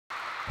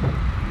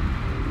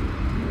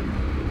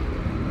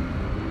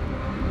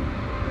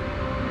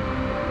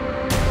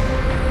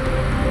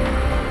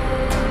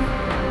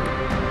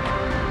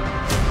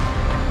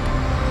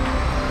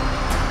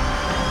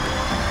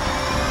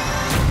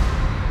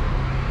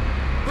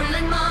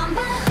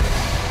Mamba.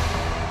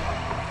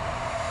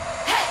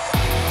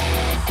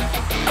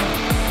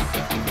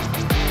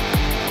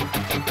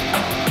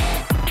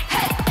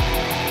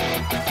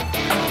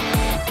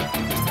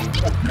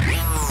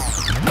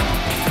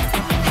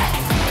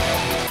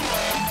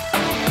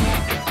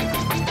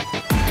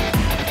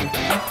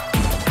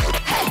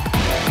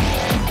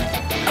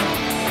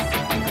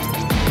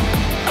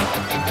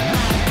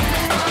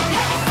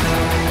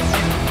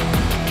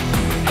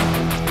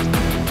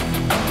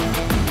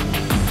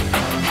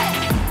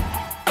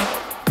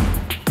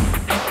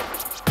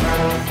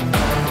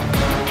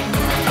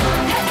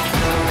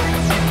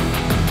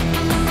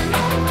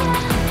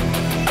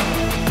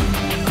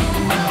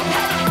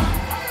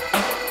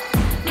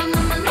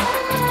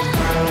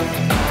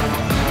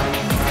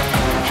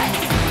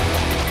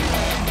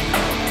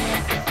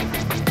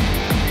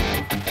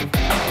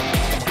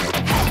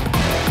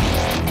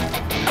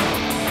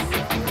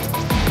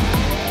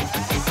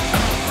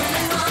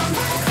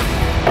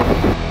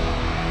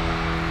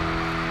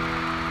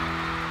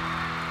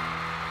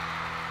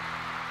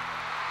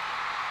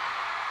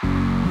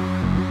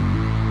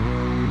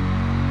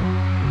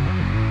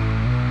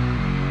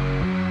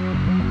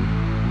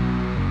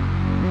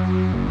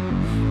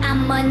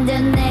 I'm on the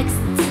next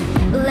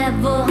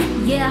level,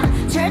 yeah.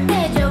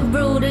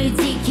 절대적으로를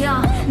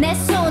지켜 내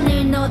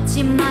손을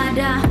놓지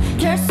마라.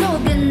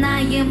 결속은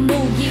나의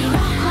무기.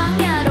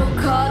 광야로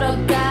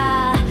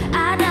걸어가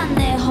알아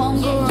내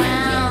home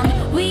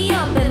ground.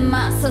 위협에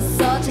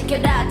맞서서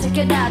지켜라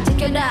지켜라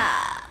지켜라.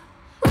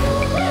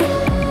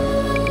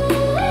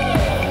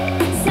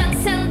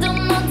 상상도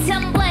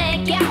못한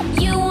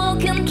blackout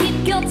유혹은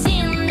깊고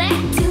진해.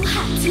 Too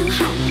hot too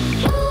hot.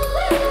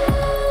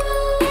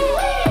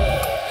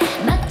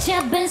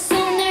 잡은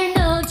손을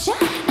놓자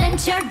난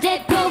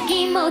절대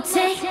포기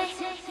못해.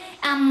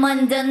 I'm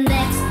on the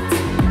next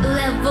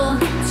level.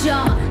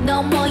 저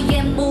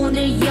너머의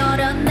문을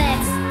열어.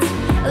 Next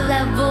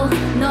level.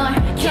 널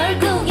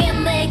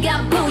결국엔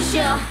내가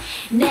부셔.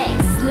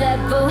 Next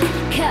level.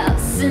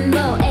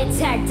 코스모에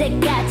탈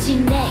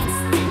때까지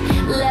Next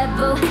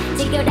level.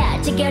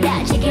 지켜라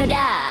지켜라 지켜라.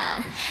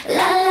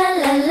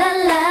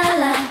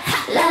 라라라라라라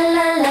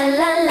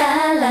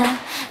라라라라라라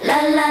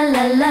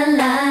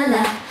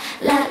라라라라라라.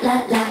 La la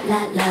la la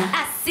la.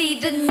 I see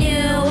the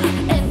new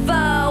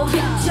info.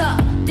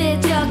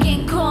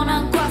 적대적인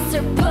고난과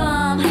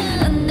슬픔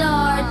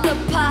널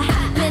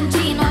덮어는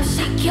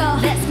진화시켜.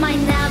 That's my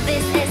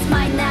novice, it's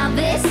my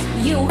novice.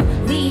 You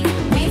lead,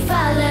 we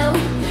follow.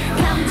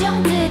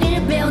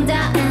 감정들을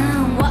배운다.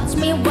 Watch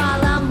me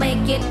while I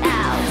make it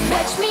out.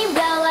 Watch me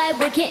while I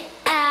work it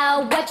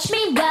out. Watch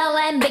me while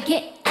I make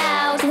it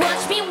out.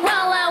 Watch me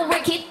while I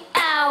work it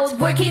out.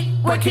 Work it,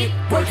 work it,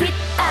 work it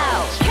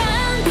out.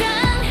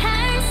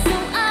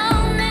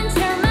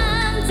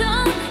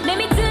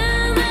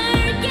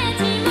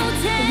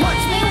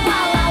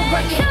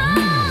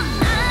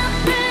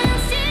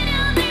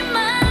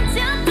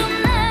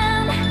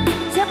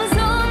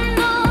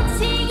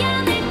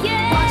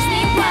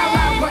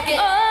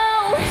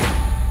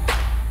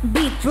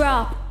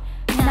 Drop,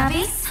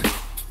 novice,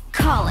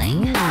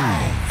 calling.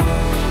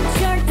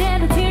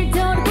 절대로 뒤를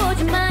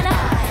돌아보지 마라.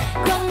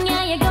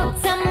 광야에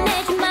거점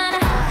내지 마라.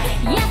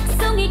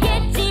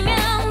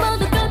 약속이겠지만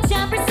모두 꼭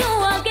잡을 수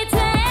없게 돼.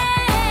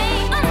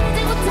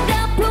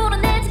 언제부턴가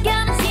불어내지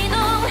가는 신호.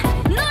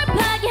 널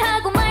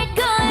파괴하고 말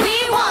거야.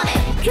 We want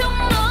it.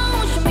 Come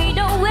on, show me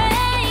the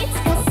way.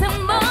 Cause I'm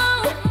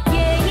more,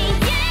 yeah,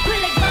 yeah.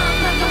 Black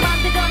Mamba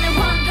만들어낸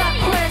환각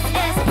quest.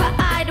 aespa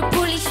아이를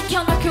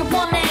분리시켜 널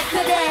원해.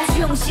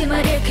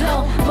 중심을 잃고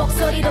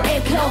목소리도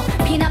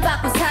잃고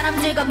비난받고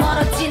사람들과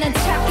멀어지는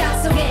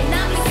착각 속에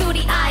난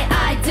미술이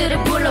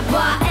아이들을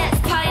불러봐.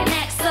 aespa의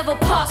next level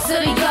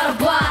퍼스를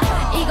열어봐.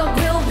 이건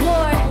real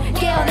world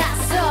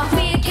깨어났어.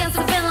 We against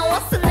the villain,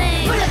 what's the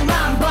name? Black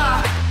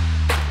Mamba.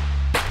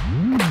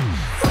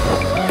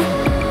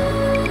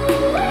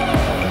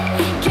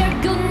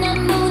 결국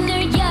난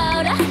문을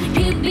열어.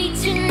 그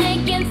빛은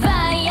내겐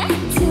fire.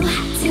 Too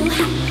hot too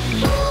hot.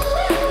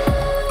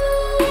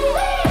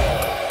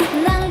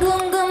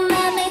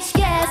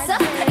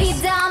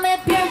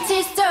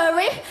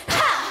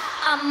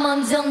 I'm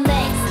on the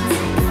next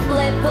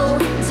level.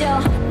 저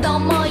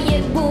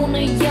너머의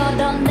문을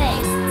열어.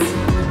 Next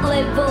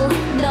level.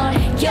 널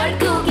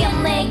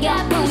결국엔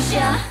내가 부셔.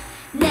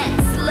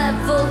 Next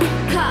level.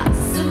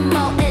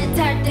 코스모에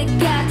탈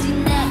때까지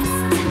Next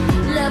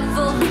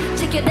level.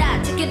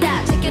 지켜라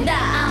지켜라 지켜라.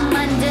 I'm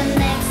on the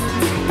next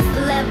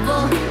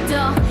level.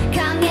 더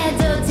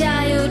강해져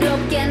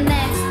자유롭게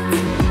Next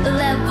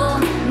level.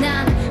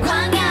 난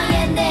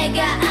광야의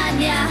내가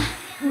아냐.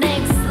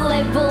 Next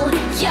level.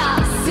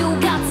 야수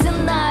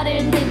같은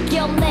나를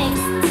느껴.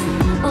 Next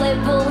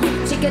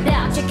level.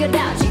 지켜라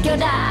지켜라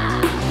지켜라.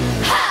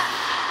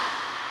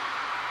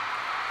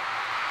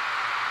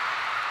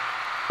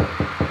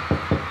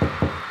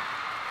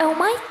 Oh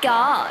my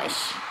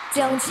gosh,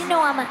 don't you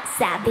know I'm a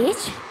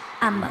savage?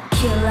 I'm a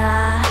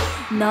killer.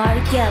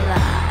 널 깨라.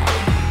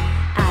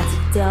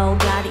 아직도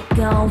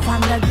가리고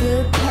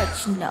환각을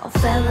펼친 no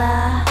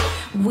fella.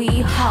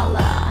 We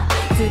holla.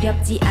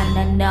 두렵지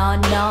않아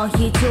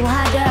너희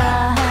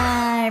좋아라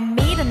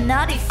믿은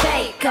너리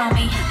fake on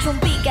me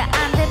준비가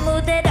안 된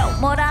무대로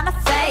뭘 하나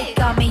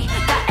fake on me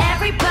got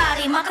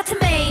everybody 막 같은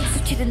me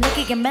수치를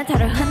느끼게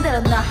멘탈을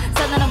흔들어 놔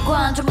서늘한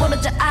관좀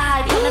모르자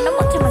알 편안한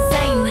못해만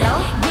say no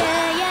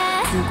yeah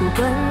yeah 두고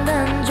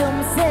본단 좀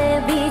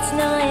savage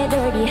너의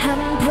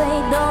dirty한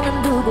play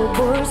너는 두고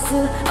볼 수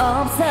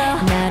없어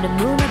나를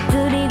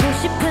무너뜨리고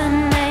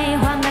싶은 내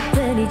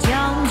환각들이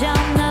점점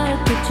너를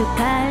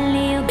구축할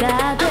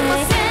이유가 돼 I'm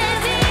a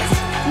savage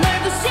널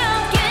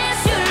부셔게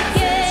해줄게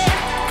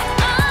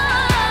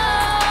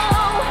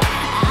oh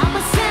I'm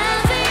a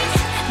savage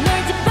널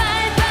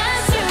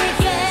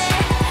짓밟아줄게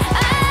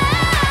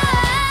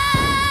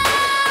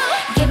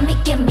oh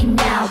give me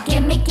now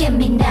give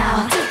me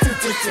now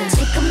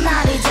지금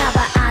나를 잡아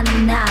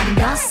아는 난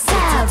더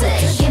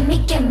savage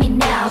give me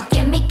now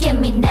give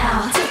me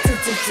now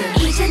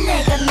이제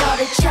내가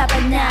너를 잡아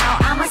now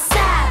I'm a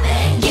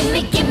savage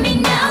give me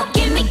now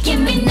give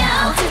me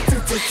now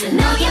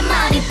너의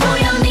말이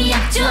보여 네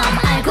약점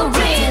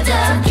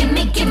알고리즘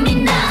give me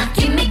now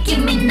give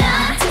me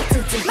now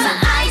My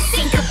eyes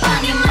think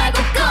about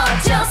말고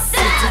꺼져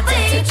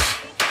savage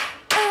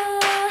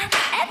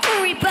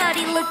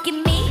Everybody look at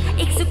me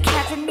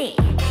익숙하잖니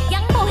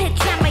양보해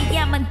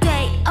참아야만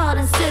돼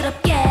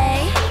어른스럽게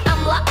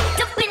I'm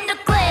locked up in the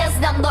glass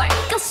난 널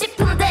거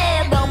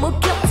싶은데 너무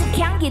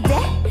경직한 기대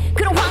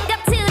그런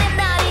환각들의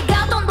날이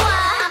가던 놔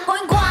안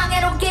보인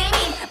광해로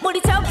게임인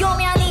물이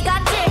적용면 이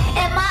가질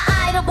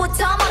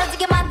MI로부터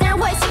멀어지게 만들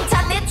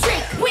회심찬 내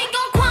트릭 We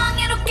gon'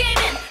 광해로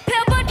게임인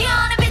펴버려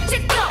내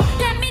빛을 꺼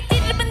뱀이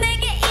뒤집은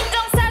내게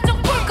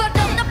인정사정 불거든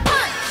the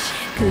punch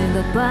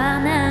그거 봐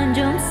난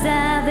좀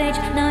savage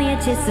너의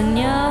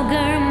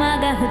지속력을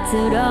막아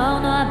흐트러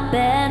놔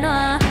빼놓